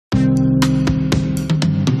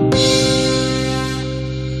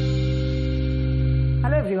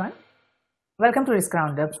Welcome to Risk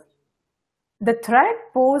Roundup. The threat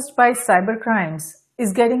posed by cybercrimes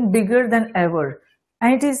is getting bigger than ever,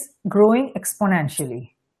 and it is growing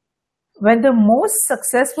exponentially. When the most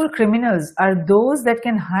successful criminals are those that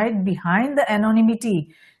can hide behind the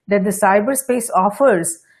anonymity that the cyberspace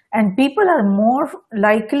offers, and people are more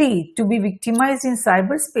likely to be victimized in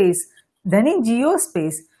cyberspace than in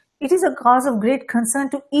geospace, it is a cause of great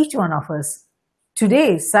concern to each one of us.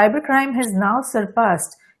 Today, cybercrime has now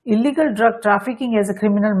surpassed illegal drug trafficking as a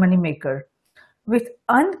criminal moneymaker. With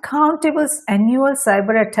uncountable annual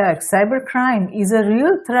cyber attacks, cybercrime is a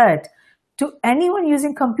real threat to anyone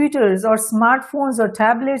using computers or smartphones or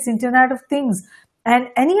tablets, Internet of Things, and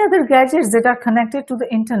any other gadgets that are connected to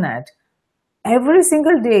the Internet. Every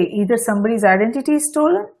single day, either somebody's identity is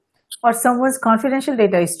stolen or someone's confidential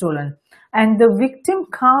data is stolen. And the victim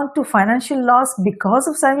count to financial loss because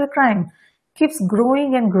of cybercrime keeps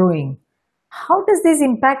growing and growing. How does this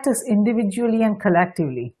impact us individually and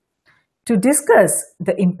collectively? To discuss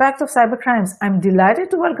the impact of cybercrimes, I'm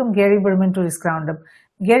delighted to welcome Gary Berman to Risk Roundup.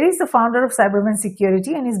 Gary is the founder of Cyberman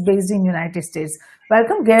Security and is based in the United States.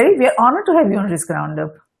 Welcome, Gary. We are honored to have you on Risk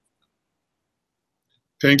Roundup.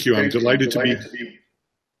 Thank you. I'm delighted to be here.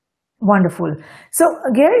 Wonderful. So,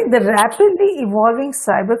 Gary, the rapidly evolving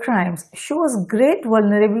cybercrimes shows great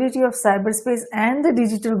vulnerability of cyberspace and the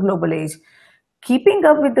digital global age. Keeping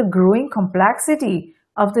up with the growing complexity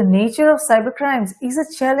of the nature of cybercrimes is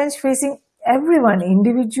a challenge facing everyone,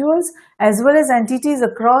 individuals as well as entities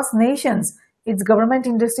across nations, its government,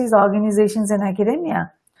 industries, organizations, and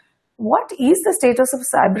academia. What is the status of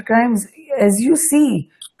cybercrimes as you see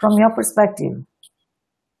from your perspective?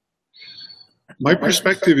 My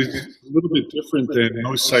perspective is a little bit different than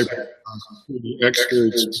most cybersecurity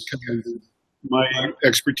experts because my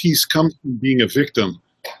expertise comes from being a victim.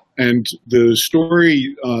 And the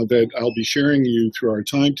story that I'll be sharing you through our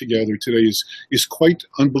time together today is quite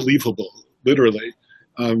unbelievable, literally,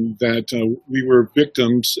 that we were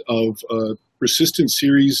victims of a persistent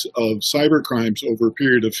series of cybercrimes over a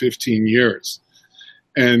period of 15 years.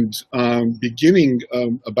 And beginning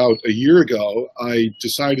about a year ago, I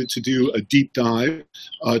decided to do a deep dive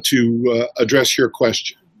to address your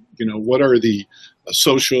question. You know, what are the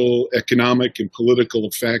social, economic, and political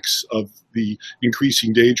effects of the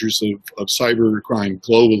increasing dangers of cybercrime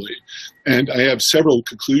globally? And I have several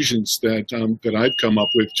conclusions that I've come up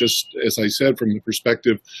with, just as I said, from the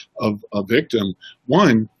perspective of a victim.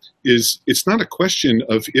 One is it's not a question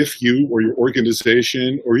of if you or your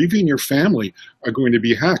organization or even your family are going to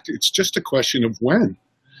be hacked. It's just a question of when.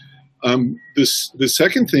 The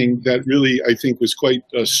second thing that really I think was quite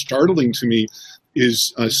startling to me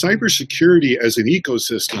is cybersecurity as an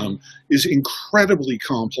ecosystem is incredibly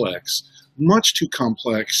complex, much too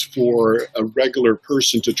complex for a regular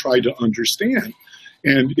person to try to understand.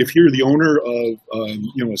 And if you're the owner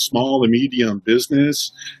of a small and medium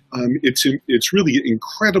business, it's really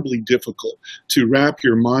incredibly difficult to wrap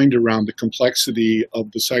your mind around the complexity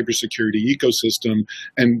of the cybersecurity ecosystem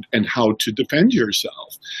and how to defend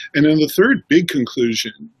yourself. And then the third big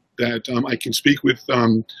conclusion that I can speak with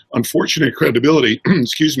unfortunate credibility,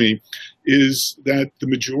 excuse me, is that the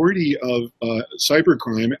majority of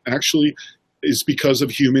cybercrime actually is because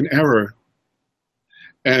of human error.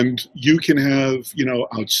 And you can have,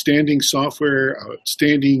 outstanding software,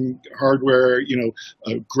 outstanding hardware,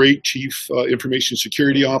 great chief information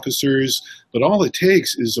security officers, but all it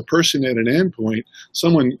takes is a person at an endpoint,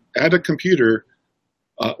 someone at a computer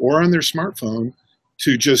or on their smartphone,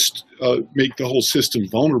 to just make the whole system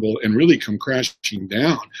vulnerable and really come crashing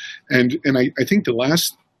down. And I think the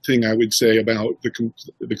last thing I would say about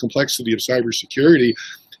the complexity of cybersecurity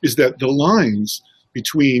is that the lines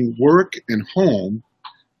between work and home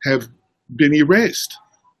have been erased.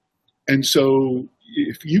 And so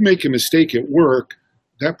if you make a mistake at work,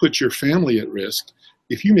 that puts your family at risk.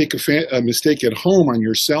 If you make a mistake at home on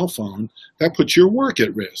your cell phone, that puts your work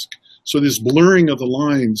at risk. So this blurring of the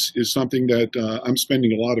lines is something that I'm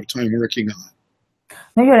spending a lot of time working on.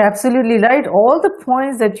 No, you're absolutely right. All the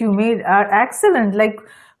points that you made are excellent. Like,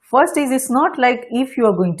 first is it's not like if you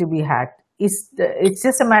are going to be hacked. It's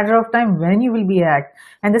just a matter of time when you will be hacked.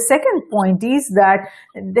 And the second point is that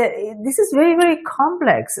this is very, very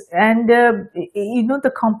complex. And,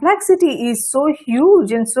 the complexity is so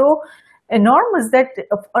huge and so enormous that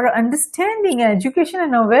our understanding and education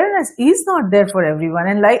and awareness is not there for everyone.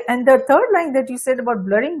 And the third line that you said about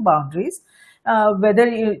blurring boundaries,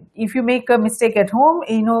 if you make a mistake at home,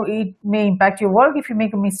 it may impact your work. If you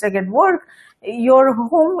make a mistake at work, your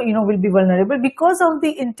home, will be vulnerable because of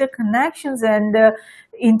the interconnections and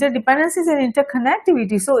interdependencies and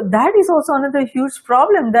interconnectivity. So that is also another huge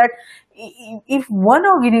problem, that if one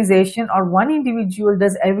organization or one individual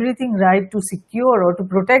does everything right to secure or to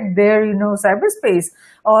protect their, cyberspace,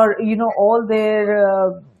 or, all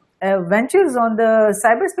their ventures on the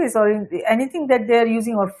cyberspace, or anything that they are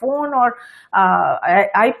using, or phone, or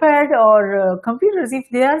iPad, or computers, if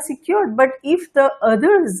they are secured, but if the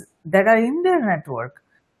others that are in their network,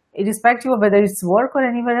 irrespective of whether it's work or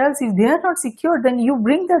anywhere else, if they are not secure, then you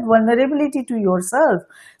bring that vulnerability to yourself.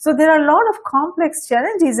 So there are a lot of complex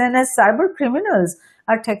challenges, and as cyber criminals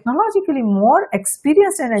are technologically more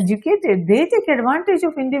experienced and educated, they take advantage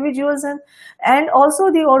of individuals and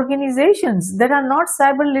also the organizations that are not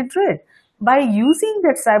cyber literate, by using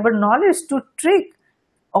that cyber knowledge to trick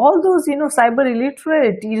all those, cyber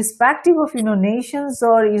illiterate, irrespective of, nations,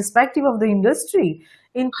 or irrespective of the industry,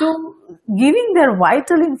 into giving their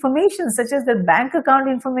vital information, such as their bank account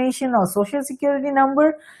information or social security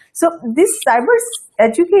number. So this cyber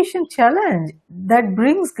education challenge that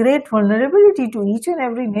brings great vulnerability to each and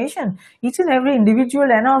every nation, each and every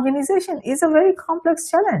individual and organization, is a very complex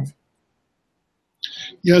challenge.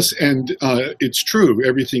 Yes, and it's true,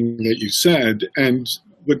 everything that you said. And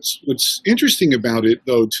what's interesting about it,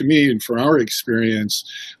 though, to me and for our experience,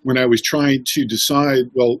 when I was trying to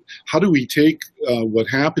decide, well, how do we take what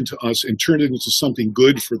happened to us and turn it into something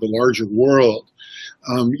good for the larger world?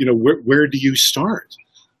 Where do you start?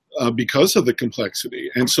 Because of the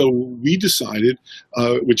complexity. And so we decided,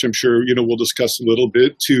 which I'm sure, we'll discuss a little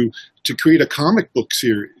bit, to create a comic book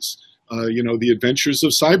series, The Adventures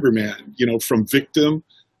of Cyberman, from victim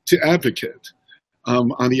to advocate.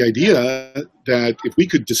 On the idea that if we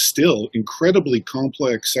could distill incredibly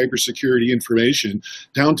complex cybersecurity information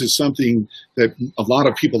down to something that a lot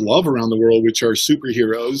of people love around the world, which are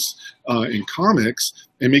superheroes in comics,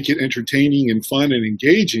 and make it entertaining and fun and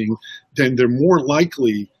engaging, then they're more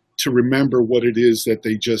likely to remember what it is that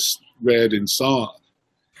they just read and saw.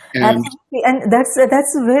 And absolutely. And that's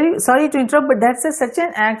very, sorry to interrupt, but that's such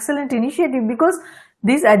an excellent initiative, because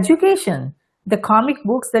this education, the comic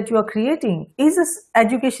books that you are creating, is an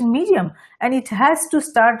education medium, and it has to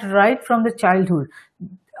start right from the childhood.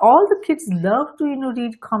 All the kids love to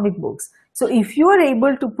read comic books. So if you are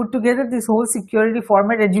able to put together this whole security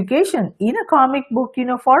format education in a comic book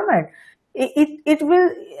format, it will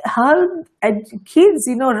help kids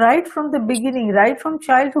right from the beginning, right from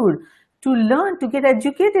childhood, to learn, to get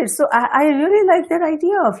educated. So I really like that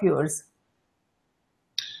idea of yours.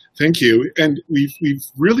 Thank you. And we've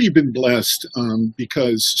really been blessed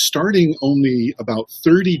because starting only about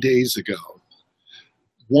 30 days ago,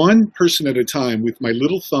 one person at a time, with my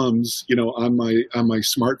little thumbs, on my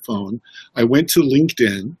smartphone, I went to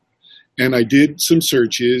LinkedIn and I did some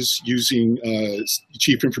searches using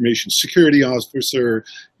Chief Information Security Officer,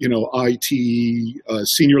 IT,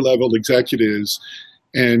 senior level executives.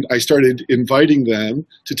 And I started inviting them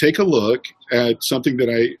to take a look at something that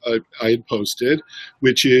I had posted,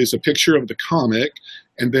 which is a picture of the comic.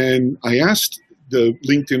 And then I asked the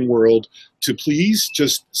LinkedIn world to please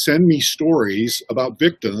just send me stories about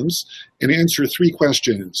victims and answer 3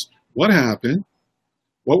 questions. What happened?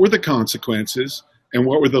 What were the consequences? And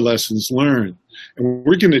what were the lessons learned? And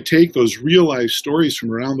we're going to take those real life stories from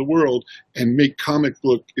around the world and make comic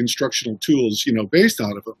book instructional tools, based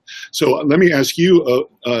out of them. So let me ask you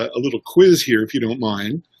a little quiz here, if you don't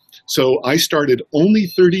mind. So I started only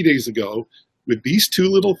 30 days ago with these 2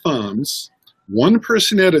 little thumbs, one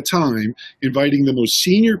person at a time, inviting the most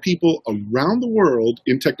senior people around the world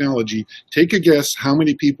in technology. Take a guess how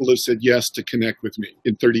many people have said yes to connect with me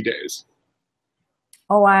in 30 days.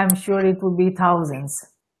 Oh, I'm sure it would be thousands.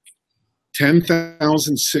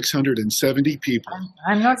 10,670 people.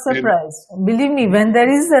 I'm not surprised. And believe me, when there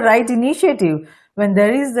is the right initiative, when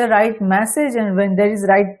there is the right message, and when there is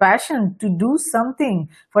right passion to do something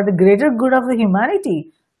for the greater good of the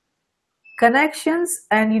humanity, connections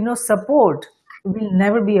and support will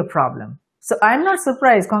never be a problem. So I'm not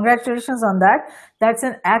surprised. Congratulations on that. That's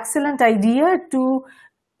an excellent idea, to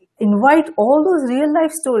invite all those real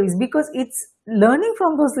life stories, because it's learning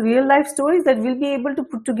from those real life stories that we'll be able to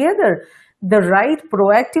put together the right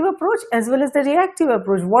proactive approach as well as the reactive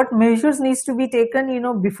approach. What measures needs to be taken,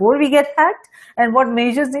 before we get hacked, and what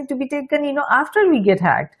measures need to be taken, after we get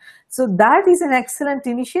hacked. So that is an excellent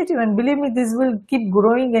initiative, and believe me, this will keep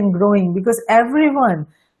growing and growing, because everyone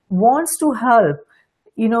wants to help,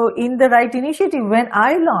 in the right initiative. When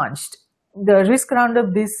I launched the Risk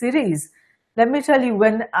Roundup, this series, let me tell you,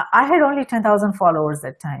 when I had only 10,000 followers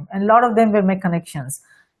that time, and a lot of them were my connections.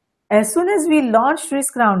 as soon as we launched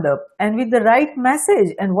Risk Roundup and with the right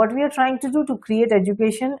message and what we are trying to do to create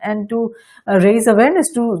education and to raise awareness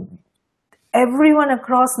to everyone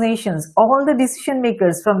across nations, all the decision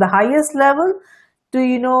makers from the highest level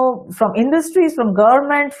to, from industries, from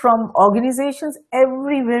government, from organizations,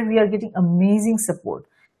 everywhere we are getting amazing support.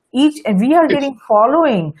 And we are getting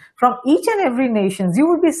following from each and every nations. You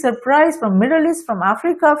would be surprised, from Middle East, from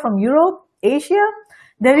Africa, from Europe, Asia.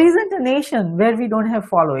 There isn't a nation where we don't have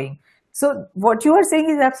following. So what you are saying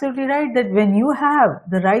is absolutely right, that when you have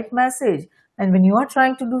the right message and when you are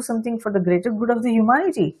trying to do something for the greater good of the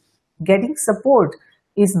humanity, getting support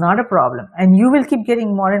is not a problem, and you will keep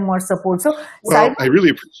getting more and more support. So, well, I really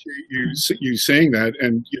appreciate you saying that.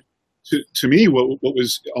 And to me, what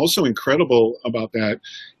was also incredible about that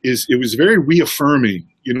is it was very reaffirming,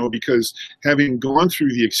 because having gone through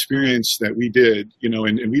the experience that we did,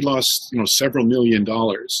 and we lost, several $1 million,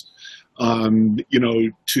 to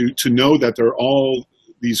know that there are all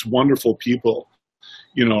these wonderful people,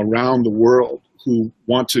 around the world who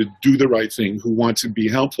want to do the right thing, who want to be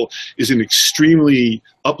helpful, is an extremely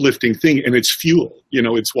uplifting thing. And it's fuel.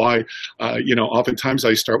 It's why, oftentimes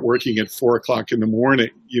I start working at 4 o'clock in the morning,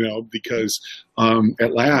 because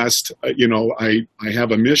at last, I have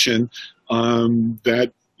a mission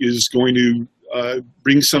that is going to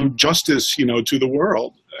bring some justice, to the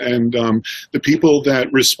world. And the people that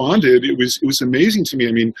responded, it was amazing to me.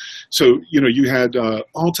 I mean, so, you had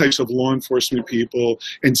all types of law enforcement people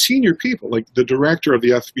and senior people, like the director of the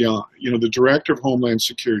FBI, the director of Homeland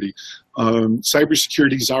Security,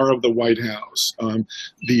 cybersecurity czar of the White House,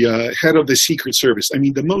 the head of the Secret Service. I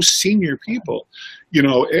mean, the most senior people,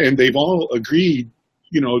 and they've all agreed,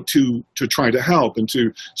 to try to help and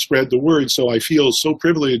to spread the word. So I feel so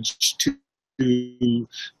privileged to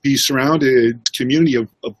be surrounded community of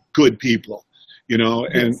good people,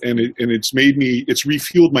 and it's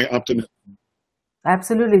refueled my optimism.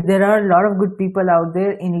 Absolutely. There are a lot of good people out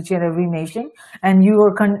there in each and every nation, and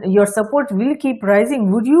your support will keep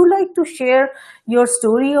rising. Would you like to share your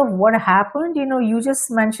story of what happened? You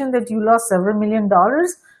just mentioned that you lost several $1 million.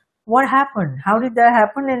 What happened? How did that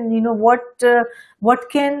happen? And what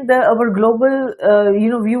can our global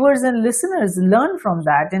viewers and listeners learn from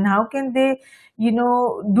that? And how can they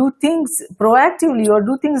do things proactively or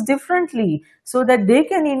do things differently so that they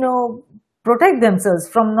can protect themselves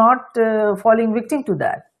from not falling victim to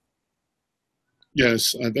that?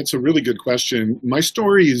 Yes, that's a really good question. My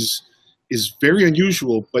story is very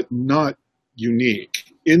unusual, but not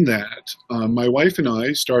unique in that my wife and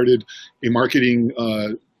I started a marketing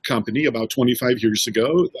company about 25 years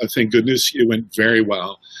ago. Thank goodness it went very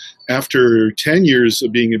well. After 10 years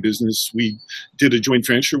of being in business, we did a joint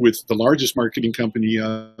venture with the largest marketing company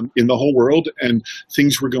in the whole world, and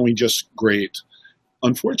things were going just great.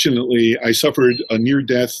 Unfortunately, I suffered a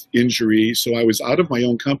near-death injury, so I was out of my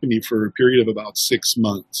own company for a period of about 6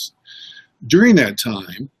 months. During that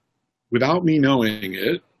time, without me knowing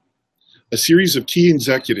it, a series of key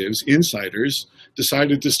executives, insiders,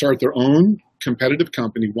 decided to start their own competitive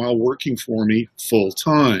company while working for me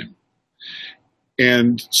full-time.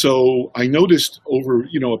 And so I noticed over,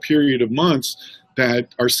 a period of months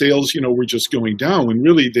that our sales, were just going down when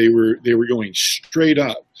really they were going straight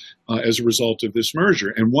up as a result of this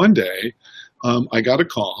merger. And one day I got a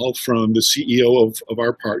call from the CEO of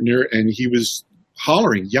our partner, and he was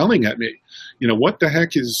hollering, yelling at me, what the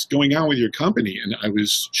heck is going on with your company? And I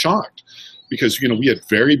was shocked. Because, we had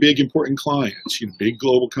very big, important clients, big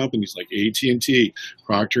global companies like AT&T,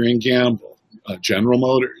 Procter & Gamble, General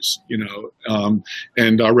Motors,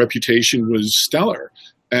 and our reputation was stellar.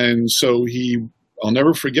 And so I'll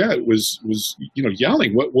never forget, was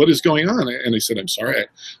yelling, what is going on? And I said, I'm sorry,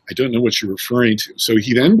 I don't know what you're referring to. So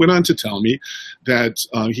he then went on to tell me that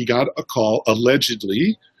he got a call,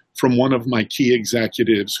 allegedly, from one of my key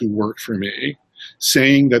executives who worked for me,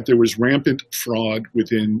 saying that there was rampant fraud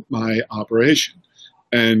within my operation.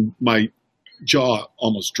 And my jaw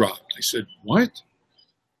almost dropped. I said, what?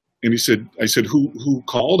 And I said, who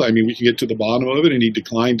called? I mean, we can get to the bottom of it. And he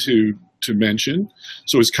declined to mention.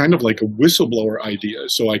 So it's kind of like a whistleblower idea.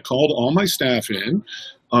 So I called all my staff in,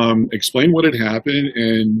 explained what had happened,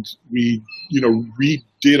 and we,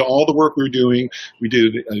 redid all the work we were doing. We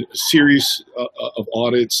did a series of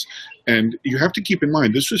audits. And you have to keep in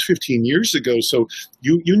mind, this was 15 years ago, so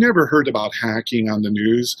you never heard about hacking on the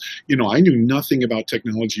news. I knew nothing about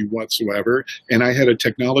technology whatsoever, and I had a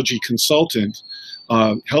technology consultant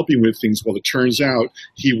helping with things. Well, it turns out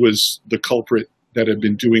he was the culprit that had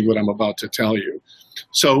been doing what I'm about to tell you.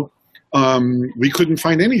 So we couldn't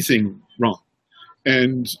find anything wrong.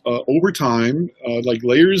 And over time, like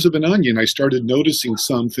layers of an onion, I started noticing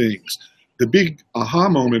some things the big aha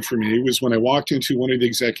moment for me was when I walked into one of the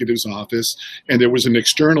executive's office and there was an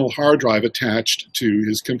external hard drive attached to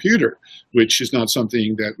his computer, which is not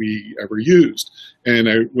something that we ever used. And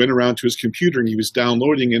I went around to his computer and he was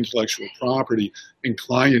downloading intellectual property and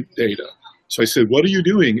client data. So I said, "What are you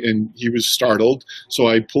doing?" And he was startled. So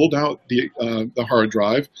I pulled out the hard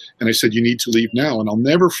drive and I said, "You need to leave now." And I'll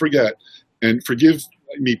never forget, and forgive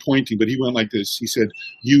me pointing, but he went like this. He said,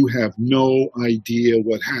 "You have no idea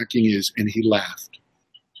what hacking is." And he laughed.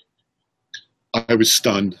 I was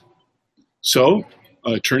stunned. So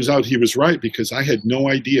it turns out he was right, because I had no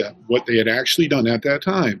idea. What they had actually done at that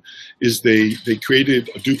time is they created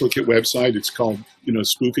a duplicate website. It's called,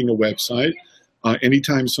 spoofing a website.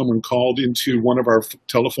 Anytime someone called into one of our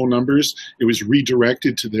telephone numbers, it was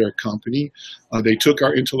redirected to their company. They took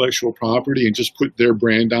our intellectual property and just put their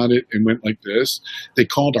brand on it and went like this. They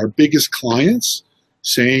called our biggest clients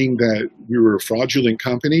saying that we were a fraudulent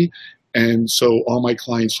company. And so all my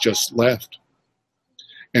clients just left.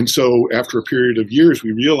 And so after a period of years,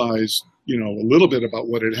 we realized, a little bit about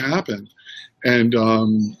what had happened. And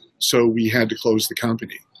so we had to close the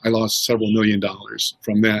company. I lost several $1 million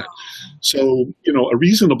from that. So, a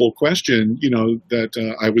reasonable question,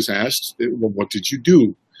 that I was asked, well, what did you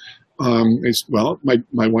do? Is, well,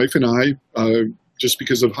 my wife and I, just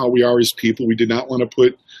because of how we are as people, we did not want to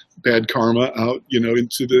put bad karma out,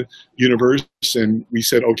 into the universe. And we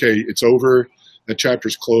said, okay, it's over. That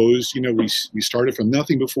chapter's closed. We started from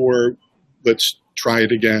nothing before. Let's try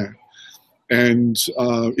it again. And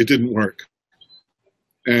it didn't work.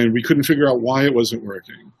 And we couldn't figure out why it wasn't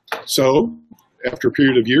working. So after a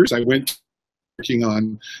period of years, I went working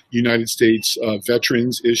on United States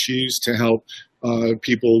veterans issues to help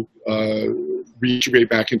people reintegrate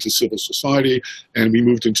back into civil society, and we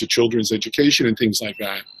moved into children's education and things like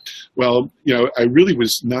that. Well, I really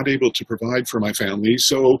was not able to provide for my family.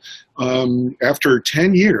 So after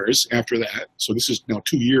 10 years after that, so this is now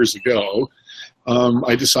 2 years ago,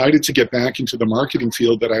 I decided to get back into the marketing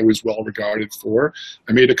field that I was well regarded for.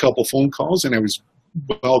 I made a couple phone calls and I was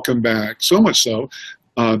welcomed back, so much so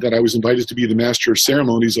that I was invited to be the master of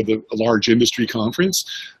ceremonies of a large industry conference.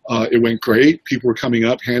 It went great. People were coming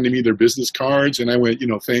up, handing me their business cards, and I went,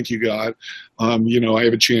 thank you, God. I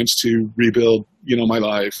have a chance to rebuild, my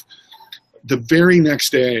life. The very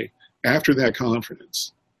next day after that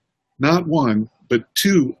conference, not one, but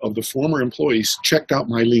two of the former employees checked out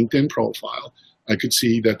my LinkedIn profile. I could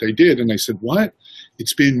see that they did. And I said, what?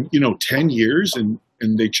 It's been, 10 years and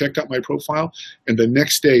they checked out my profile. And the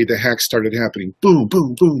next day the hacks started happening. Boom,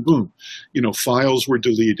 boom, boom, boom. Files were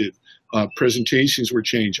deleted. Presentations were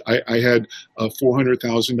changed. I had a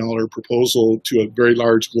 $400,000 proposal to a very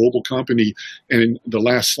large global company. And the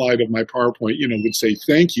last slide of my PowerPoint, would say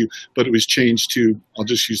thank you, but it was changed to, I'll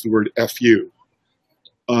just use the word FU.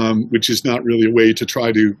 Which is not really a way to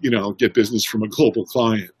try to, get business from a global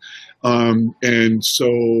client. And so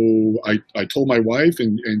I told my wife,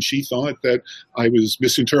 and she thought that I was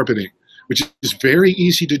misinterpreting, which is very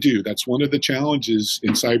easy to do. That's one of the challenges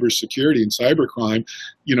in cybersecurity and cybercrime.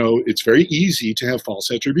 It's very easy to have false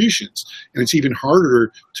attributions, and it's even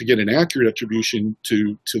harder to get an accurate attribution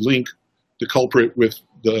to link the culprit with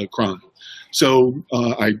the crime. So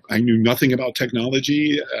I knew nothing about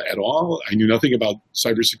technology at all. I knew nothing about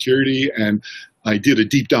cybersecurity, and I did a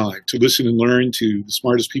deep dive to listen and learn to the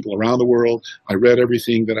smartest people around the world. I read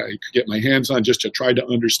everything that I could get my hands on just to try to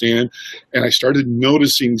understand, and I started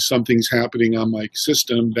noticing some things happening on my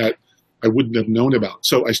system that I wouldn't have known about.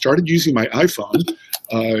 So I started using my iPhone,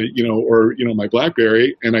 or my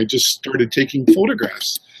BlackBerry, and I just started taking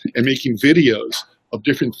photographs and making videos of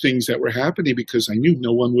different things that were happening because I knew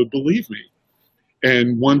no one would believe me.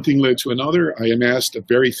 And one thing led to another. I amassed a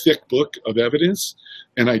very thick book of evidence,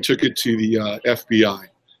 and I took it to the FBI,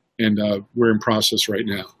 and we're in process right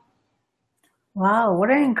now. Wow,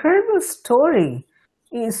 what an incredible story.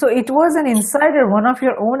 So it was an insider, one of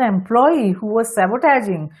your own employee, who was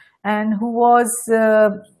sabotaging and who was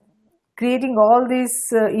creating all these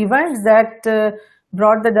events that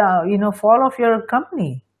brought the fall of your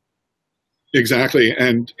company. Exactly,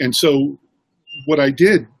 and so what I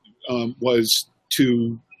did was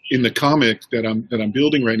in the comic that I'm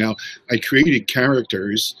building right now, I created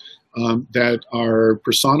characters that are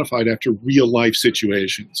personified after real life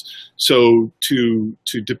situations. So to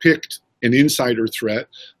depict an insider threat,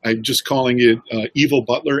 I'm just calling it Evil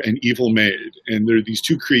Butler and Evil Maid, and they're these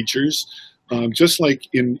two creatures. just like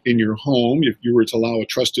in your home, if you were to allow a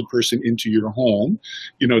trusted person into your home,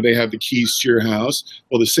 they have the keys to your house.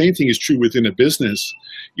 Well, the same thing is true within a business.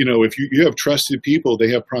 If you have trusted people, they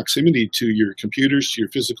have proximity to your computers, to your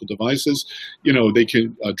physical devices. They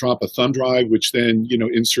can drop a thumb drive, which then,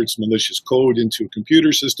 inserts malicious code into a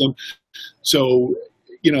computer system. So,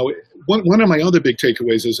 one of my other big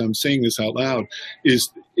takeaways as I'm saying this out loud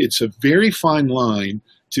is it's a very fine line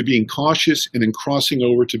to being cautious and then crossing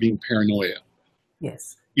over to being paranoia.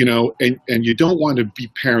 Yes. And you don't want to be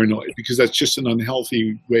paranoid because that's just an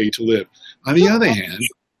unhealthy way to live. On the other hand,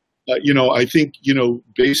 I think,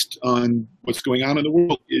 based on what's going on in the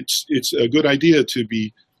world, it's a good idea to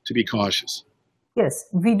be cautious. Yes,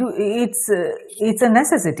 we do. It's a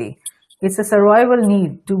necessity. It's a survival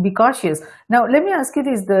need to be cautious. Now, let me ask you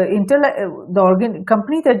this: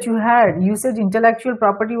 company that you had, you said intellectual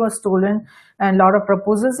property was stolen and a lot of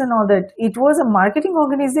proposals and all that. It was a marketing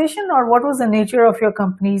organization, or what was the nature of your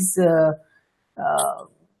company's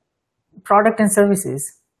product and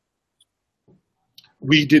services?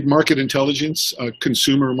 We did market intelligence,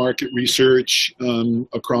 consumer market research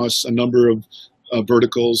across a number of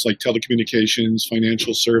verticals like telecommunications,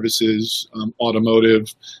 financial services,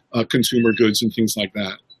 automotive, consumer goods, and things like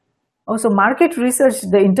that. Oh, so market research,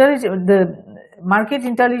 the market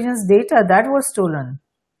intelligence data, that was stolen.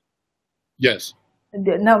 Yes.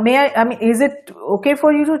 Now, is it okay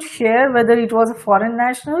for you to share whether it was a foreign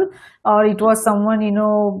national or it was someone,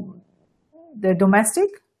 the domestic?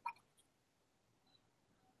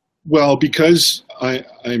 Well, because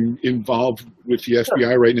I'm involved with the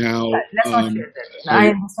FBI right now. Let's not share that. I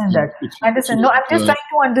understand that. I understand. No, I'm just trying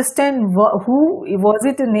to understand who was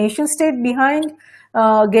it, a nation state behind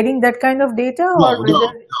getting that kind of data?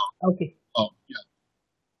 No. Okay. Oh, yeah.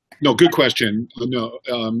 No, good question. No,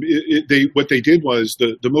 what they did was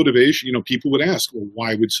the motivation. People would ask, well,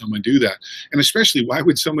 why would someone do that? And especially, why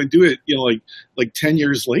would someone do it? Like 10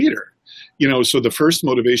 years later. So the first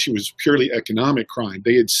motivation was purely economic crime.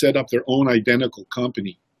 They had set up their own identical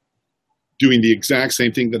company doing the exact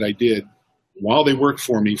same thing that I did while they worked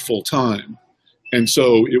for me full time. And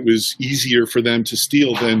so it was easier for them to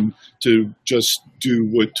steal than to just do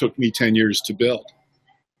what took me 10 years to build.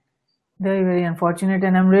 Very, very unfortunate.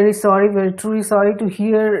 And I'm really sorry, very truly sorry to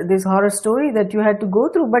hear this horror story that you had to go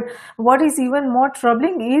through. But what is even more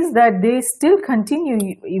troubling is that they still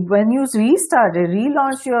continue. When you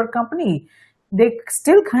relaunch your company, they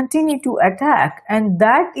still continue to attack. And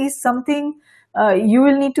that is something you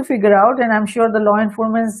will need to figure out. And I'm sure the law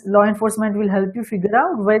enforcement will help you figure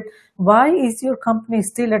out. But why is your company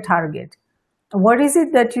still a target? What is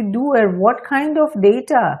it that you do, and what kind of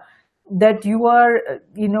data that you are,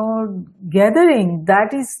 gathering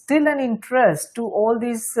that is still an interest to all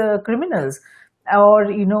these criminals or,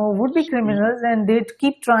 would-be criminals, and they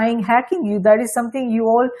keep trying hacking you? That is something you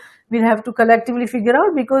all will have to collectively figure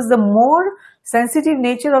out, because the more sensitive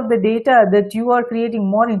nature of the data that you are creating,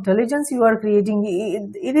 more intelligence you are creating,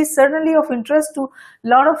 it is certainly of interest to a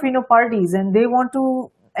lot of, parties, and they want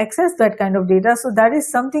to access that kind of data. So that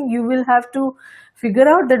is something you will have to figure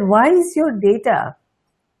out, that why is your data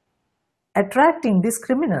attracting these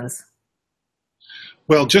criminals?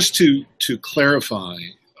 Well, just to clarify,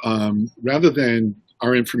 rather than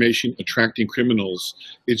our information attracting criminals,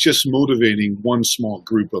 it's just motivating one small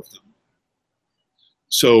group of them.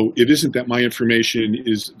 So it isn't that my information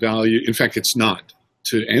is valued. In fact, it's not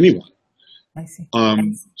to anyone. I see.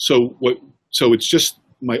 So it's just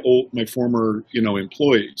my former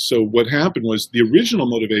employees. So what happened was the original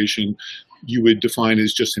motivation you would define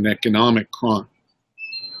as just an economic crime.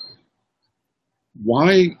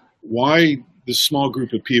 Why this small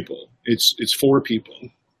group of people? It's 4 people.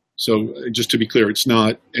 So just to be clear, it's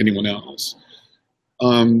not anyone else.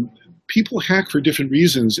 People hack for different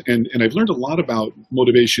reasons, and I've learned a lot about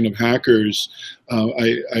motivation of hackers.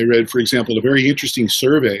 I read, for example, a very interesting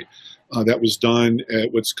survey that was done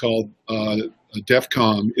at what's called DEF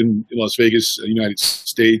CON in Las Vegas, United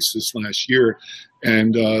States, this last year.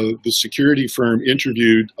 And the security firm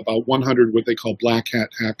interviewed about 100 what they call black hat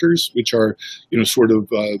hackers, which are, sort of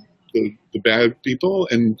the bad people,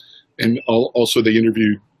 and also they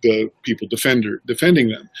interviewed the people defending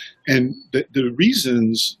them. And the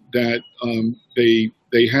reasons that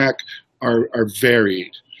they hack are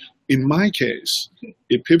varied. In my case,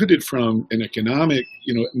 it pivoted from an economic,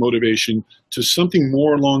 motivation to something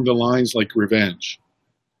more along the lines like revenge,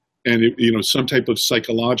 and some type of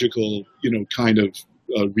psychological, kind of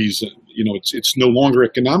reason. It's no longer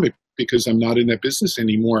economic because I'm not in that business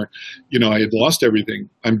anymore. I had lost everything.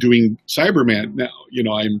 I'm doing Cyberman now.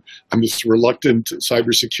 I'm this reluctant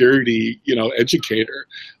cybersecurity, educator.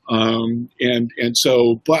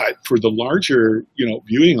 But for the larger,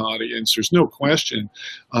 viewing audience, there's no question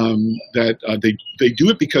that they do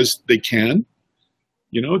it because they can.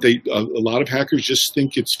 A lot of hackers just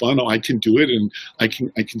think it's fun. Oh, I can do it, and I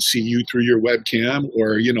can see you through your webcam,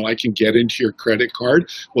 or I can get into your credit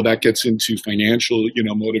card. Well, that gets into financial,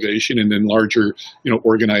 motivation, and then larger,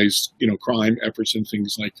 organized, crime efforts and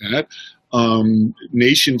things like that.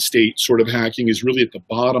 Nation state sort of hacking is really at the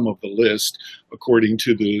bottom of the list, according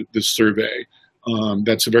to the survey.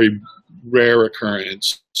 That's a very rare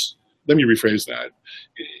occurrence. Let me rephrase that.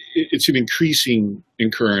 It's an increasing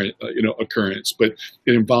occurrence, but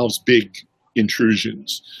it involves big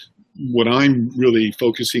intrusions. What I'm really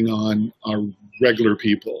focusing on are regular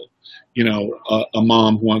people. A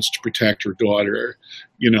mom who wants to protect her daughter.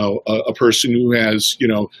 A person who has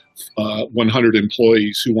 100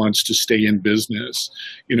 employees who wants to stay in business.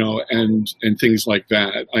 And things like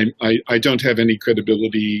that. I don't have any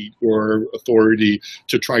credibility or authority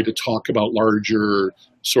to try to talk about larger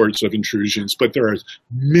sorts of intrusions, but there are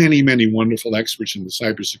many, many wonderful experts in the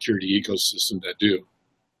cybersecurity ecosystem that do.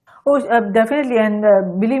 Oh, definitely. And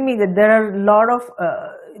believe me that there are a lot of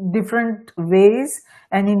different ways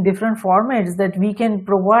and in different formats that we can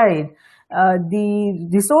provide the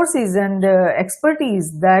resources and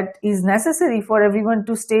expertise that is necessary for everyone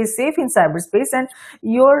to stay safe in cyberspace. And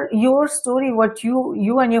your story, what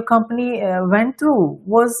you and your company went through,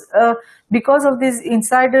 was because of this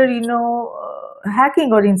insider,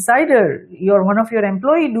 hacking or insider, one of your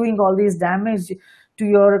employee doing all this damage to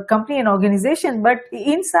your company and organization. But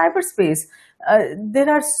in cyberspace, there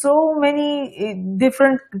are so many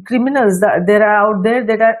different criminals that are out there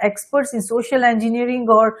that are experts in social engineering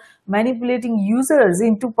or manipulating users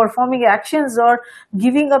into performing actions or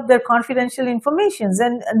giving up their confidential informations.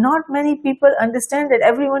 And not many people understand that.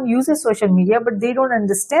 Everyone uses social media, but they don't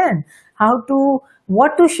understand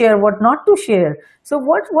what to share, what not to share. So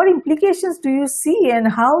what implications do you see, and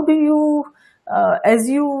how do you, as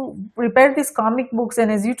you prepare these comic books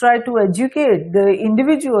and as you try to educate the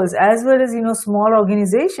individuals as well as, small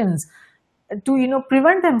organizations to,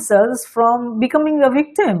 prevent themselves from becoming a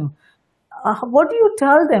victim? What do you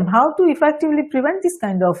tell them? How to effectively prevent this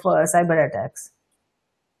kind of cyber attacks?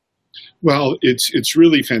 Well, it's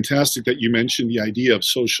really fantastic that you mentioned the idea of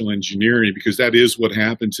social engineering, because that is what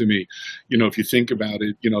happened to me. If you think about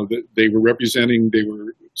it, they were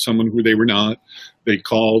someone who they were not. They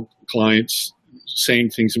called clients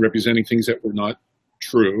saying things and representing things that were not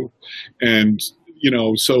true. And,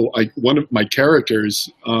 so one of my characters,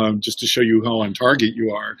 just to show you how on target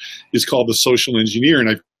you are, is called the social engineer. And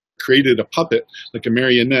I've created a puppet, like a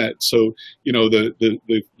marionette. So,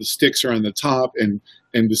 the sticks are on the top, and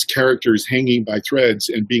this character is hanging by threads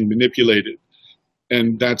and being manipulated.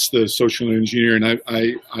 And that's the social engineer. And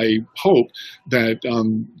I hope that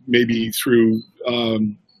maybe through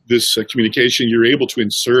this communication, you're able to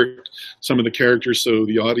insert some of the characters so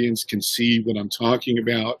the audience can see what I'm talking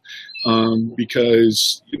about.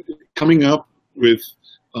 Because coming up with,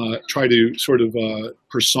 try to sort of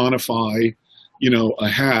personify, a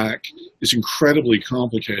hack is incredibly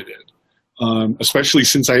complicated. Especially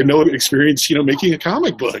since I have no experience, making a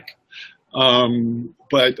comic book.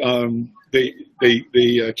 But they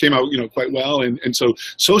came out, quite well. And so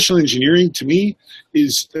social engineering to me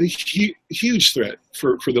is a huge threat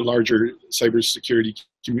for the larger cybersecurity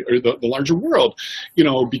or the larger world,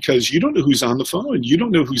 because you don't know who's on the phone. You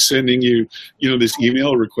don't know who's sending you, this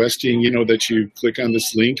email requesting, that you click on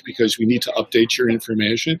this link because we need to update your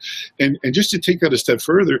information. And just to take that a step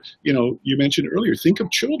further, you mentioned earlier, think of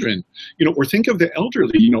children, or think of the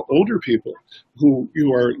elderly, older people who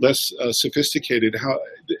are less sophisticated, how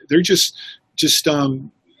they're just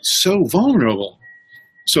so vulnerable.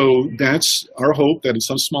 So that's our hope, that in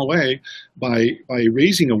some small way, by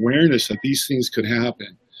raising awareness that these things could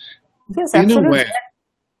happen. Yes, absolutely. In a way.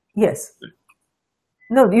 Yes.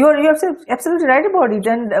 No, you're absolutely right about it.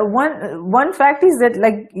 And one fact is that,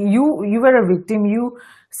 like, you were a victim. You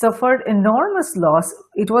suffered enormous loss.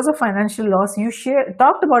 It was a financial loss. You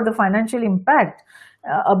talked about the financial impact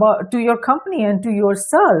to your company and to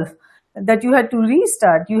yourself, that you had to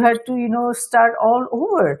restart. You had to, start all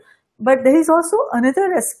over. But there is also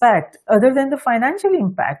another aspect other than the financial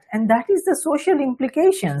impact, and that is the social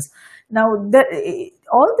implications. Now,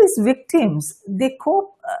 all these victims, they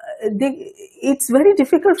cope. It's very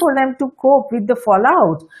difficult for them to cope with the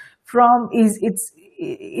fallout from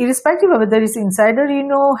irrespective of whether it's insider,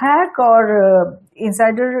 hack, or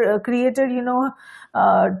insider created,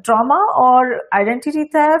 trauma, or identity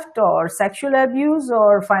theft, or sexual abuse,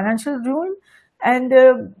 or financial ruin. And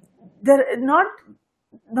there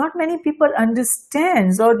not many people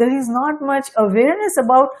understands, or there is not much awareness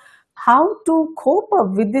about how to cope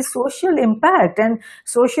up with this social impact. And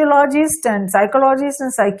sociologists and psychologists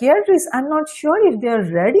and psychiatrists, I'm not sure if they are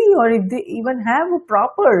ready, or if they even have a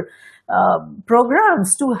proper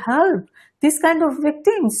programs to help this kind of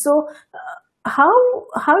victims. So how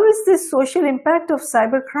is this social impact of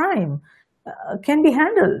cybercrime can be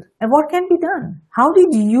handled, and what can be done? How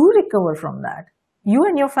did you recover from that, you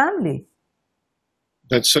and your family?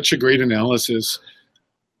 That's such a great analysis.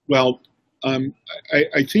 Well,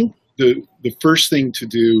 I think the first thing to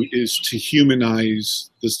do is to humanize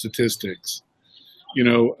the statistics.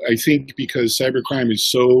 I think because cybercrime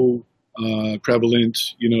is so prevalent,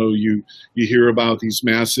 you hear about these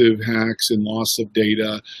massive hacks and loss of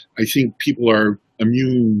data. I think people are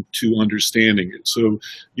immune to understanding it. So,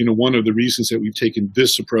 one of the reasons that we've taken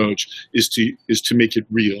this approach is to make it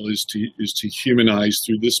real, is to humanize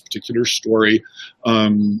through this particular story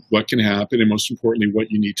what can happen, and most importantly,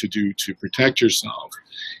 what you need to do to protect yourself.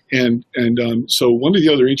 And so one of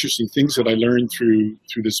the other interesting things that I learned through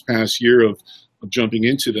this past year of jumping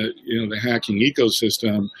into the hacking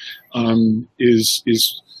ecosystem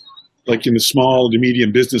is like in the small to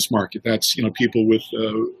medium business market. That's people with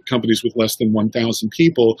companies with less than 1,000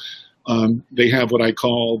 people. They have what I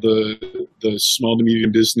call the small to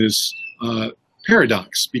medium business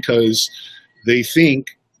paradox, because they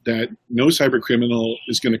think that no cyber criminal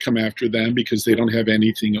is going to come after them because they don't have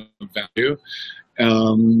anything of value,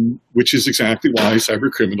 which is exactly why cyber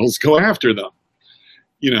criminals go after them.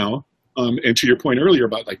 And to your point earlier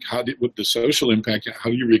about with the social impact, how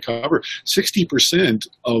do you recover? 60%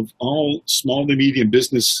 of all small to medium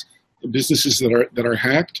businesses that are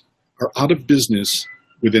hacked are out of business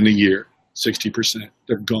within a year. 60%,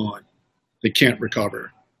 they're gone. They can't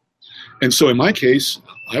recover. And so in my case,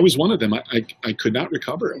 I was one of them. I could not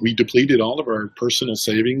recover. We depleted all of our personal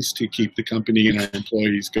savings to keep the company and our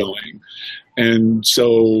employees going. And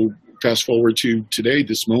so fast forward to today,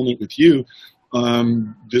 this moment with you.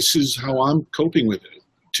 This is how I'm coping with it,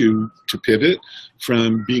 to pivot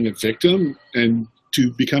from being a victim and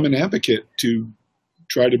to become an advocate, to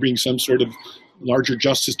try to bring some sort of larger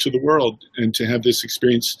justice to the world, and to have this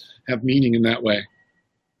experience have meaning in that way.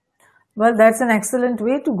 Well, that's an excellent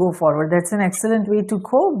way to go forward. That's an excellent way to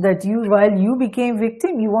cope, that while you became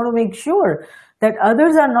victim, you want to make sure that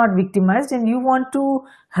others are not victimized, and you want to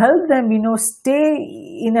help them, stay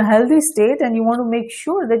in a healthy state, and you want to make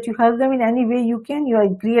sure that you help them in any way you can.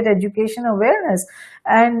 You create education awareness,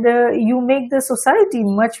 and you make the society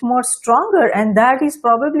much more stronger. And that is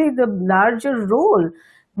probably the larger role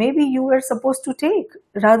maybe you were supposed to take,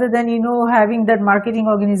 rather than, having that marketing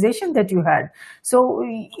organization that you had. So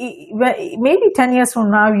maybe 10 years from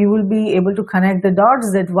now, you will be able to connect the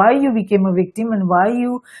dots, that why you became a victim and why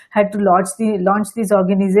you had to launch this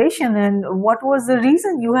organization, and what was the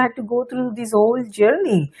reason you had to go through this whole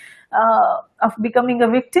journey of becoming a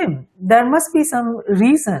victim. There must be some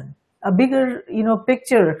reason, a bigger,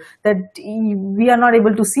 picture that we are not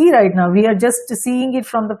able to see right now. We are just seeing it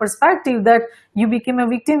from the perspective that you became a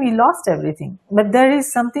victim, you lost everything. But there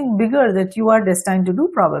is something bigger that you are destined to do,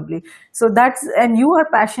 probably. So and you are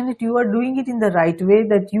passionate, you are doing it in the right way,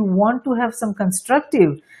 that you want to have some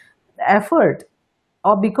constructive effort,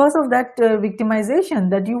 or because of that victimization,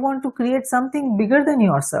 that you want to create something bigger than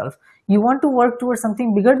yourself. You want to work towards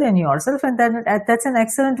something bigger than yourself, and that's an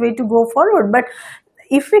excellent way to go forward. But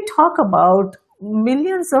if we talk about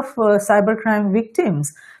millions of cybercrime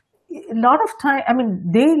victims, a lot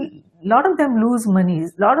of them lose money.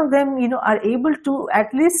 A lot of them, are able to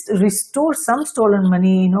at least restore some stolen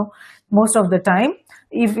money, most of the time.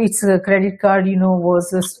 If it's a credit card,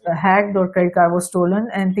 was hacked, or credit card was stolen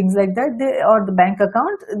and things like that, or the bank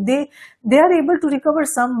account, they are able to recover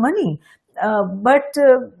some money. But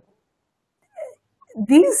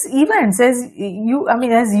these events, as you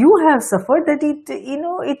have suffered, that it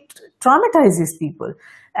traumatizes people,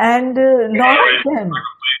 and a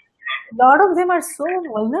lot of them are so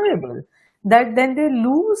vulnerable that then they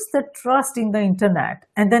lose the trust in the internet,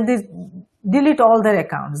 and then they delete all their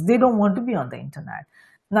accounts. They don't want to be on the internet.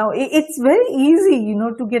 Now, it's very easy,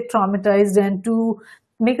 to get traumatized and to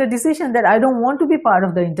make a decision that I don't want to be part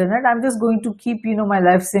of the internet. I'm just going to keep, my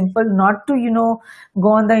life simple, not to, go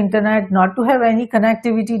on the internet, not to have any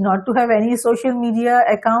connectivity, not to have any social media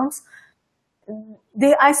accounts.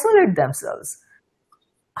 They isolate themselves.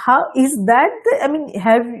 how is that I mean,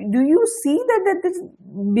 do you see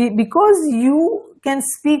because you can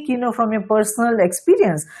speak, from your personal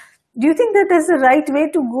experience, do you think that is the right way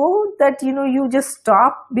to go, that you just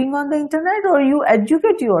stop being on the internet, or you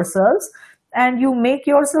educate yourselves and you make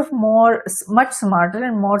yourself much smarter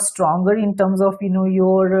and more stronger in terms of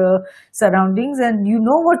your surroundings, and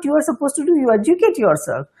what you are supposed to do, you educate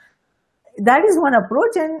yourself? That is one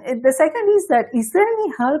approach. And the second is that, is there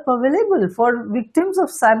any help available for victims of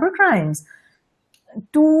cyber crimes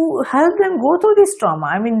to help them go through this trauma?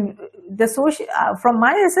 I mean, from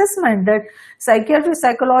my assessment, that psychiatrists,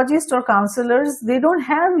 psychologists, or counselors, they don't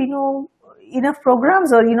have enough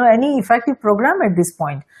programs, or any effective program at this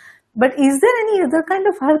point. But is there any other kind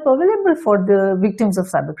of help available for the victims of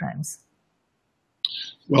cyber crimes?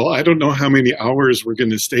 Well, I don't know how many hours we're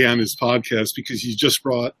going to stay on this podcast, because you just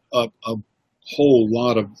brought up a whole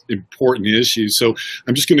lot of important issues. So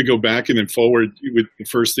I'm just going to go back and then forward with the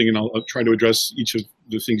first thing, and I'll try to address each of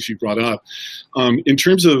the things you brought up. In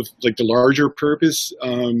terms of like the larger purpose,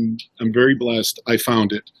 I'm very blessed. I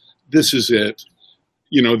found it. This is it.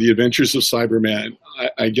 The Adventures of Cyberman.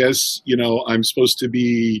 I guess, I'm supposed to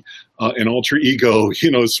be an alter ego,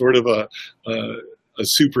 sort of a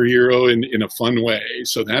superhero in a fun way.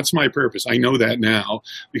 So that's my purpose. I know that now,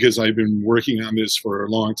 because I've been working on this for a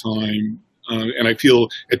long time, and I feel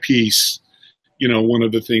at peace. One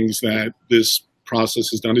of the things that this process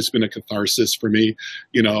has done, it's been a catharsis for me,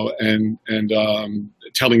 and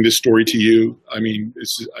telling this story to you. I mean,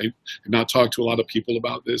 I have not talked to a lot of people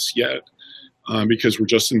about this yet, because we're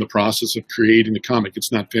just in the process of creating the comic.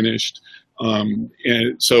 It's not finished. And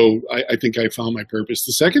so I think I found my purpose.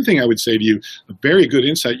 The second thing I would say to you, a very good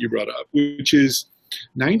insight you brought up, which is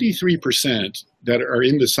 93% that are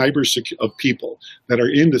in the of people that are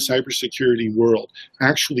in the cybersecurity world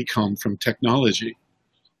actually come from technology.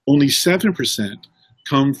 Only 7%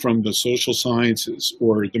 come from the social sciences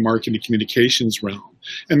or the marketing and communications realm.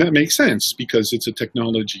 And that makes sense, because it's a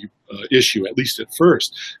technology issue, at least at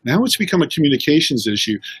first. Now it's become a communications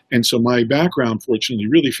issue. And so my background, fortunately,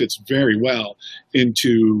 really fits very well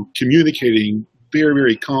into communicating very,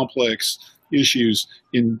 very complex issues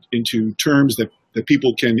into terms that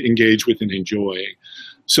people can engage with and enjoy.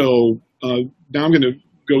 So now I'm going to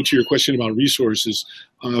go to your question about resources.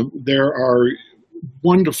 There are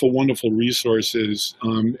wonderful, wonderful resources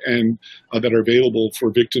and that are available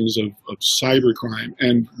for victims of cybercrime.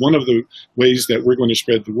 And one of the ways that we're going to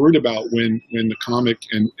spread the word about when the comic,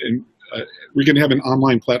 and we're going to have an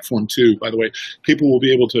online platform too, by the way. People will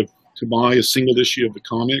be able to buy a single issue of the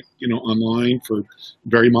comic, online for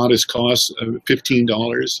very modest costs,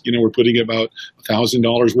 $15. We're putting about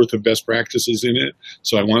 $1,000 worth of best practices in it.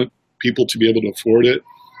 So I want people to be able to afford it.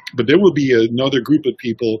 But there will be another group of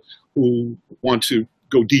people who want to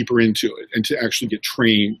go deeper into it and to actually get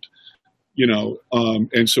trained,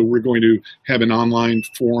 and so we're going to have an online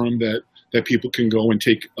forum that people can go and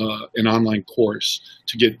take an online course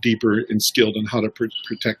to get deeper and skilled on how to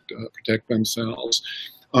protect themselves.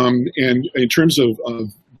 And in terms of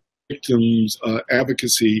victims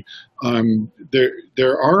advocacy,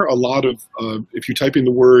 there are a lot of, if you type in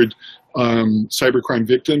the word cybercrime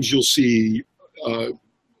victims, you'll see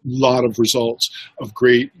lot of results of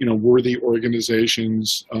great, worthy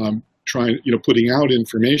organizations putting out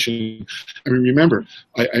information. I mean, remember,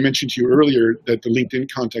 I mentioned to you earlier that the LinkedIn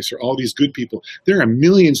contacts are all these good people. There are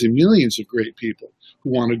millions and millions of great people who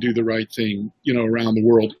want to do the right thing, around the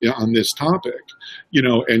world on this topic,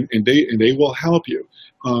 and they will help you.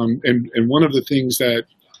 And one of the things that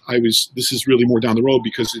this is really more down the road,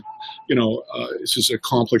 because this is a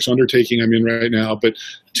complex undertaking I'm in right now, but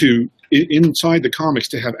inside the comics,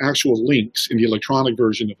 to have actual links in the electronic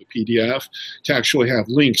version of the PDF, to actually have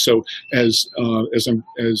links. So as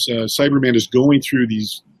Cyberman is going through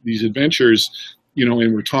these adventures,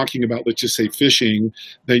 and we're talking about, let's just say, phishing,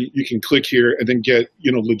 then you can click here and then get,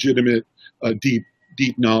 legitimate, deep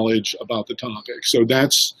knowledge about the topic. So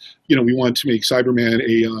that's, we want to make Cyberman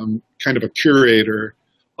a kind of a curator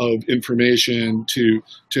of information to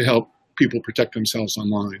help people protect themselves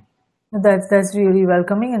online. That's really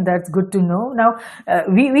welcoming, and that's good to know. Now,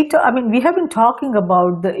 we have been talking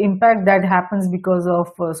about the impact that happens because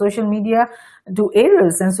of social media to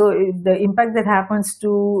adults, and so the impact that happens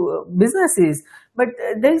to businesses. But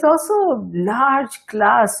there is also a large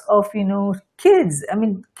class of kids. I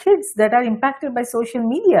mean, kids that are impacted by social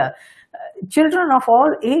media, children of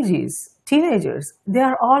all ages, teenagers. They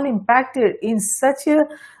are all impacted in such a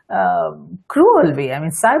cruel way. I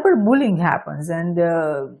mean, cyberbullying happens, and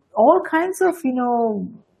all kinds of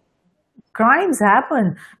crimes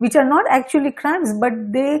happen, which are not actually crimes, but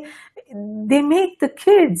they make the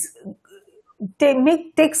kids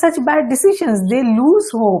take such bad decisions. They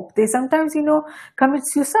lose hope. They sometimes, commit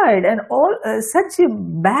suicide, and all such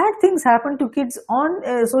bad things happen to kids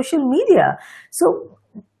on social media. So,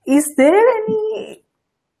 is there any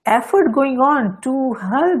effort going on to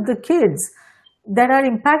help the kids that are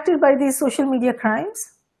impacted by these social media crimes?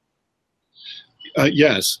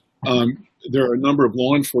 Yes. There are a number of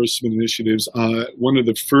law enforcement initiatives. One of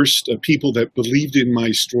the first people that believed in my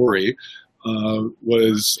story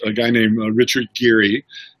was a guy named Richard Geary,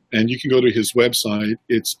 and you can go to his website.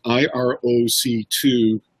 It's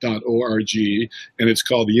IROC2.org, and it's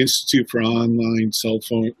called the Institute for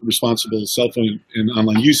Responsible Cell Phone and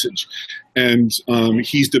Online Usage. And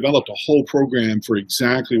he's developed a whole program for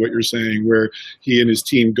exactly what you're saying, where he and his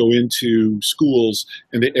team go into schools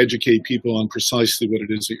and they educate people on precisely what it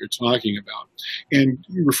is that you're talking about. And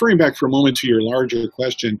referring back for a moment to your larger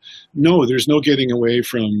question, no, there's no getting away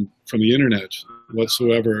from the internet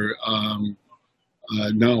whatsoever.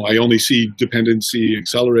 No, I only see dependency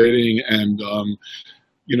accelerating, and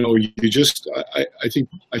you just I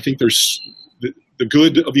think there's the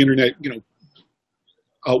good of the internet,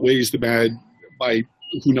 outweighs the bad by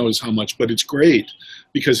who knows how much, but it's great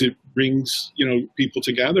because it brings people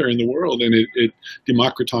together in the world, and it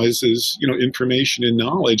democratizes information and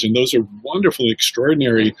knowledge, and those are wonderful,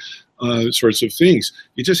 extraordinary sorts of things.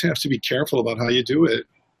 You just have to be careful about how you do it.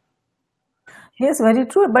 Yes, very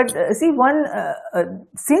true. But see,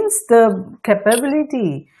 since the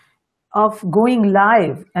capability of going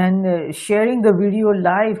live and sharing the video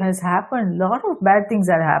live has happened, a lot of bad things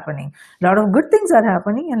are happening. A lot of good things are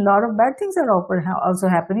happening, and a lot of bad things are also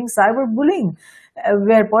happening. Cyberbullying,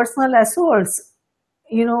 where personal assaults,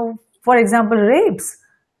 for example, rapes,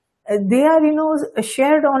 they are,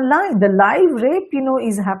 shared online. The live rape,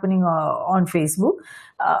 is happening on Facebook.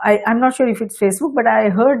 I'm not sure if it's Facebook, but I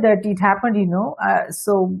heard that it happened,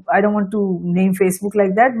 so I don't want to name Facebook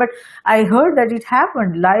like that, but I heard that it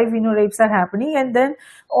happened. Live, rapes are happening, and then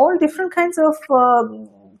all different kinds of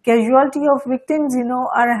casualty of victims,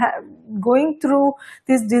 are going through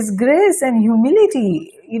this disgrace and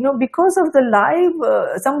humility, because of the live,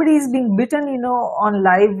 somebody is being bitten, on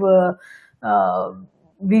live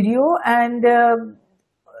video, and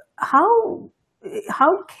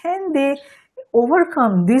how can they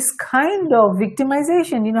overcome this kind of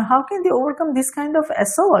victimization? How can they overcome this kind of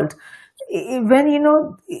assault when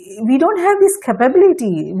we don't have this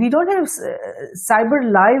capability? We don't have cyber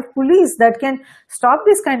live police that can stop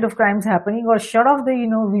this kind of crimes happening or shut off the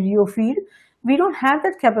video feed. We don't have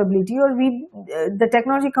that capability, or the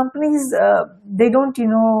technology companies, they don't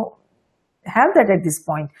have that at this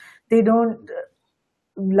point. They don't.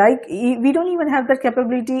 We don't even have that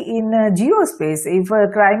capability in geospace. If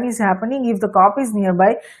a crime is happening, if the cop is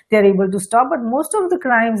nearby, they're able to stop. But most of the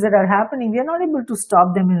crimes that are happening, we are not able to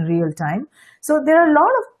stop them in real time. So there are a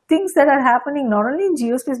lot of things that are happening, not only in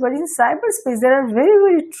geospace, but in cyberspace, that are very,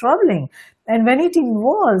 very troubling. And when it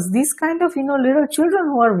involves these kind of, little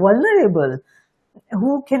children who are vulnerable,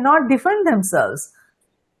 who cannot defend themselves,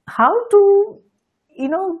 how to,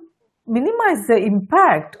 minimize the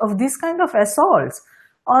impact of this kind of assaults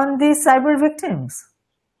on these cyber victims?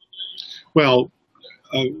 Well,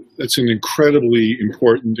 that's an incredibly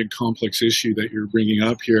important and complex issue that you're bringing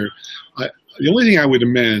up here. The only thing I would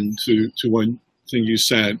amend to one thing you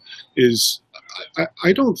said is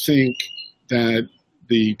I don't think that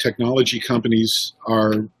the technology companies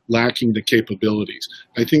are lacking the capabilities.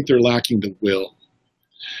 I think they're lacking the will.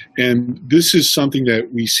 And this is something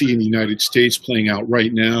that we see in the United States playing out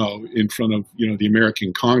right now in front of the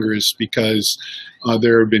American Congress, because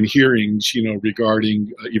there have been hearings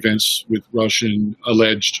regarding events with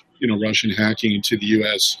alleged Russian hacking into the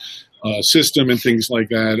U.S. System and things like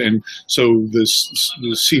that. And so the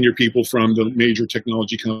senior people from the major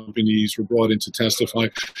technology companies were brought in to testify,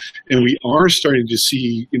 and we are starting to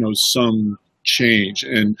see some change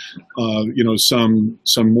and some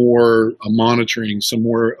more monitoring, some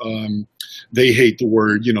more they hate the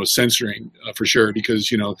word censoring for sure, because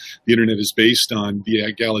the internet is based on the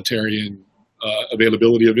egalitarian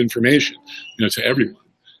availability of information to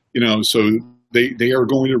everyone, so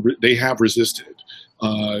they have resisted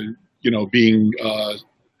being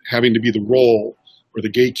having to be the role or the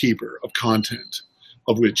gatekeeper of content,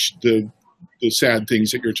 of which the sad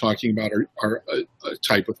things that you're talking about are a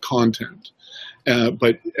type of content.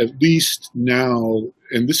 But at least now,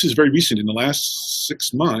 and this is very recent, in the last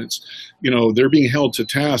 6 months, they're being held to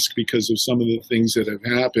task because of some of the things that have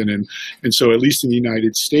happened. And so at least in the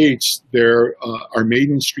United States, our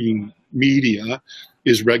mainstream media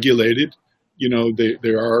is regulated.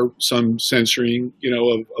 there are some censoring,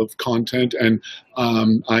 of content, and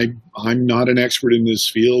I'm not an expert in this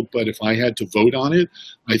field, but if I had to vote on it,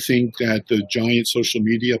 I think that the giant social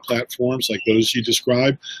media platforms like those you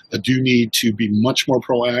described do need to be much more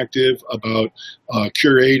proactive about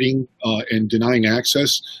curating and denying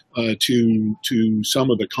access to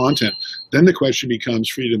some of the content. Then the question becomes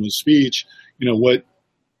freedom of speech.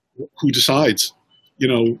 Who decides?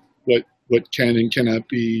 What can and cannot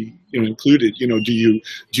be included? Do you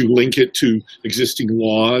link it to existing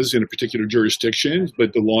laws in a particular jurisdiction,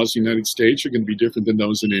 but the laws in the United States are going to be different than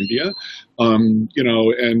those in India?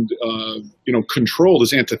 Control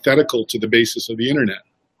is antithetical to the basis of the internet.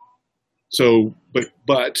 So,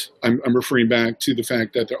 but I'm referring back to the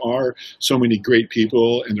fact that there are so many great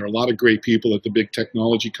people, and there are a lot of great people at the big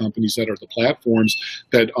technology companies that are the platforms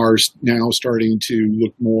that are now starting to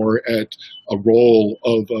look more at a role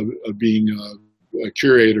of being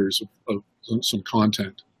curators of some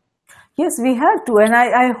content. Yes, we have to. And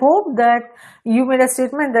I hope that you made a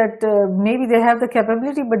statement that maybe they have the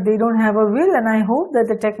capability, but they don't have a will. And I hope that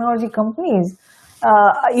the technology companies,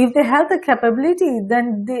 if they have the capability,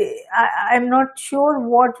 then I'm not sure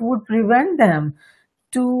what would prevent them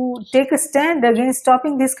to take a stand against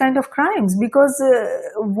stopping this kind of crimes, because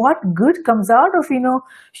what good comes out of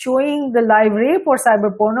showing the live rape or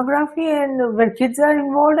cyber pornography and where kids are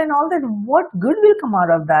involved and all that? What good will come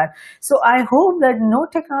out of that? So I hope that no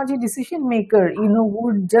technology decision maker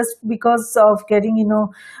would, just because of getting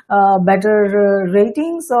better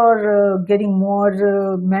ratings or getting more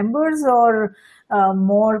members or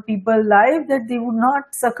more people live, that they would not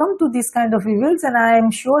succumb to these kind of evils. And I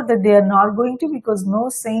am sure that they are not going to, because no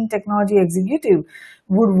sane technology executive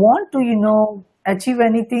would want to achieve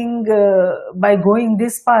anything by going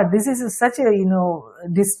this path. This is such a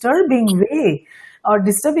disturbing way or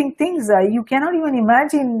disturbing things. You cannot even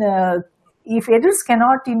imagine if adults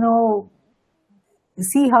cannot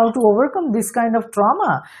see how to overcome this kind of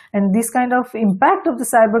trauma and this kind of impact of the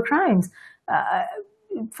cyber crimes.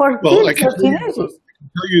 For kids I can or teenagers.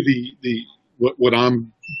 tell you what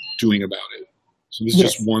I'm doing about it. So this is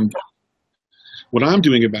just one thing. What I'm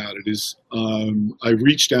doing about it is I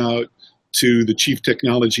reached out to the chief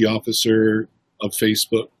technology officer of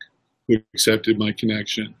Facebook, who accepted my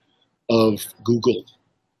connection, of Google,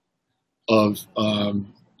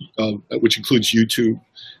 which includes YouTube.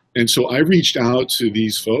 And so I reached out to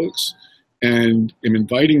these folks and am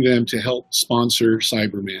inviting them to help sponsor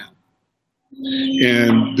Cyberman.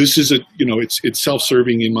 And this is it's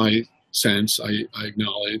self-serving in my sense, I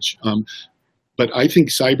acknowledge. But I think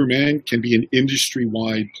Cyberman can be an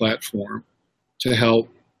industry-wide platform to help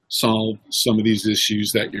solve some of these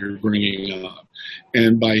issues that you're bringing up.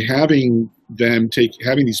 And by having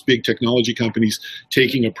these big technology companies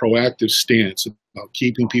taking a proactive stance about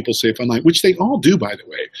keeping people safe online, which they all do, by the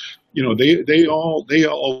way.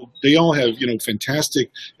 They all have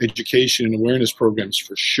fantastic education and awareness programs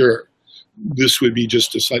for sure. This would be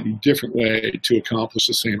just a slightly different way to accomplish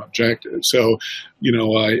the same objective. So,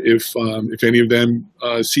 if any of them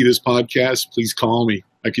see this podcast, please call me.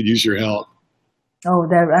 I could use your help. Oh,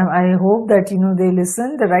 I hope that they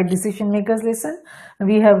listen. The right decision makers listen.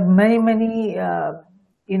 We have many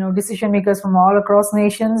decision makers from all across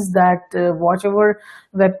nations that watch our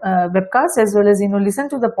webcast, as well as listen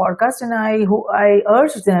to the podcast. And I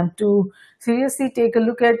urge them to seriously take a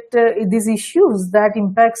look at these issues that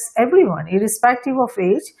impacts everyone, irrespective of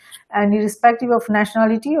age and irrespective of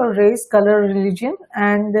nationality or race, color, religion.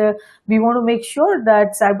 And we want to make sure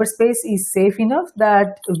that cyberspace is safe enough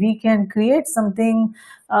that we can create something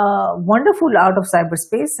wonderful out of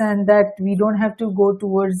cyberspace, and that we don't have to go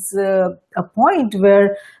towards a point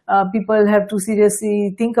where people have to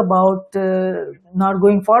seriously think about not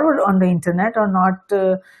going forward on the internet or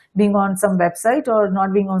not being on some website or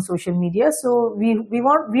not being on social media. So we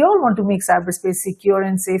all want to make cyberspace secure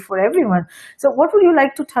and safe for everyone. So what would you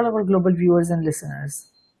like to tell our global viewers and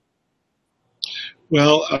listeners?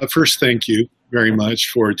 Well, first, thank you very much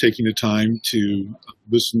for taking the time to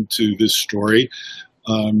listen to this story.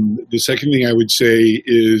 The second thing I would say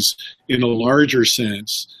is, in a larger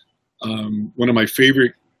sense, one of my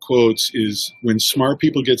favorite quotes is, when smart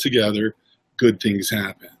people get together, good things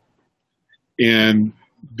happen. And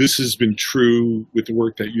this has been true with the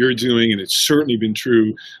work that you're doing, and it's certainly been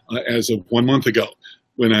true as of 1 month ago,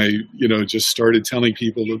 when I, just started telling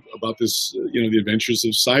people about this, the adventures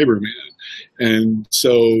of Cyberman. And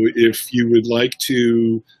so if you would like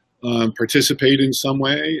to participate in some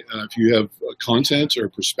way, if you have content or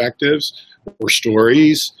perspectives or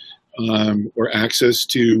stories or access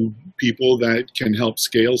to people that can help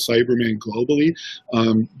scale Cyberman globally,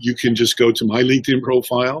 you can just go to my LinkedIn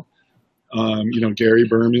profile. Gary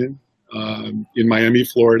Berman in Miami,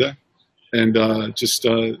 Florida, and just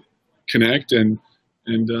connect and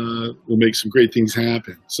we'll make some great things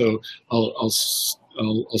happen. So I'll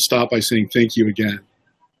stop by saying thank you again.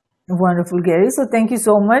 Wonderful, Gary. So thank you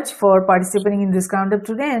so much for participating in this roundup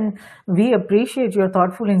today, and we appreciate your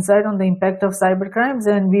thoughtful insight on the impact of cybercrimes.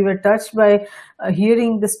 And we were touched by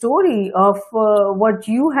hearing the story of what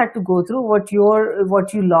you had to go through, what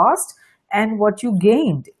you lost, and what you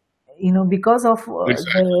gained. Because of what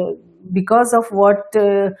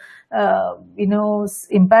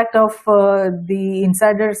impact of the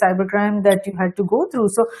insider cybercrime that you had to go through.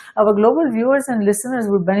 So our global viewers and listeners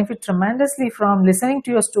will benefit tremendously from listening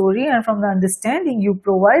to your story and from the understanding you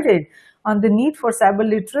provided on the need for cyber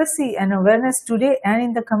literacy and awareness today and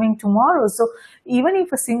in the coming tomorrow. So even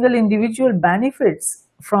if a single individual benefits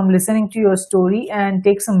from listening to your story and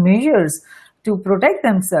takes some measures to protect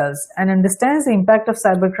themselves and understands the impact of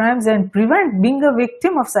cybercrimes and prevent being a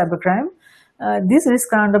victim of cybercrime, this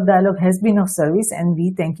Risk Roundup Dialogue has been of service, and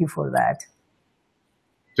we thank you for that.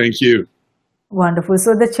 Thank you. Wonderful.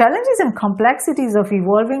 So the challenges and complexities of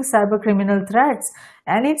evolving cybercriminal threats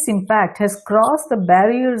and its impact has crossed the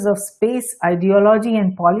barriers of space, ideology,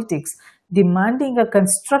 and politics, demanding a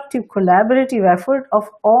constructive, collaborative effort of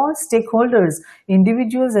all stakeholders,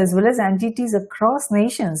 individuals as well as entities across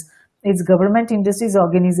nations, its government, industries,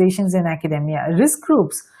 organizations, and academia. Risk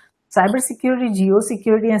groups, cybersecurity,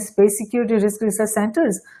 geosecurity, and space security risk research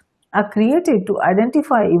centers are created to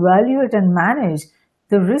identify, evaluate, and manage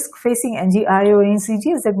the risk facing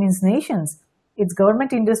NGIOA-NCGs, that means nations, its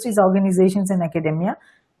government, industries, organizations, and academia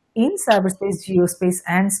in cyberspace, geospace,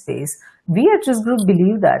 and space. We at Risk Group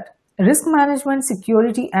believe that risk management,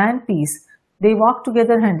 security, and peace, they walk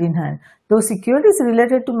together hand in hand. Though security is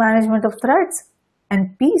related to management of threats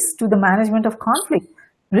and peace to the management of conflict,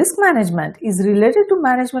 risk management is related to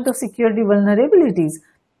management of security vulnerabilities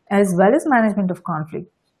as well as management of conflict.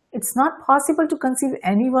 It's not possible to conceive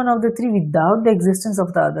any one of the three without the existence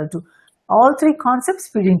of the other two. All three concepts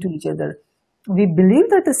feed into each other. We believe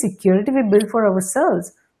that the security we build for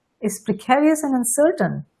ourselves is precarious and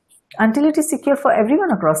uncertain until it is secure for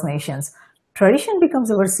everyone across nations. Tradition becomes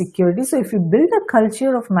our security, so if we build a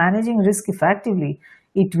culture of managing risk effectively,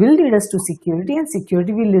 it will lead us to security, and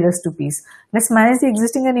security will lead us to peace. Let's manage the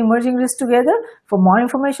existing and emerging risks together. For more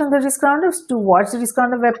information on the Risk Roundups, to watch the Risk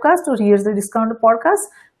Roundup webcast or hear the Risk Roundup podcast,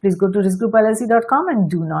 please go to riskgroupllc.com and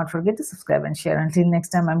do not forget to subscribe and share. Until next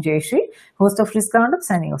time, I'm Jayashree, host of Risk Roundup,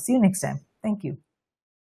 signing off. See you next time. Thank you.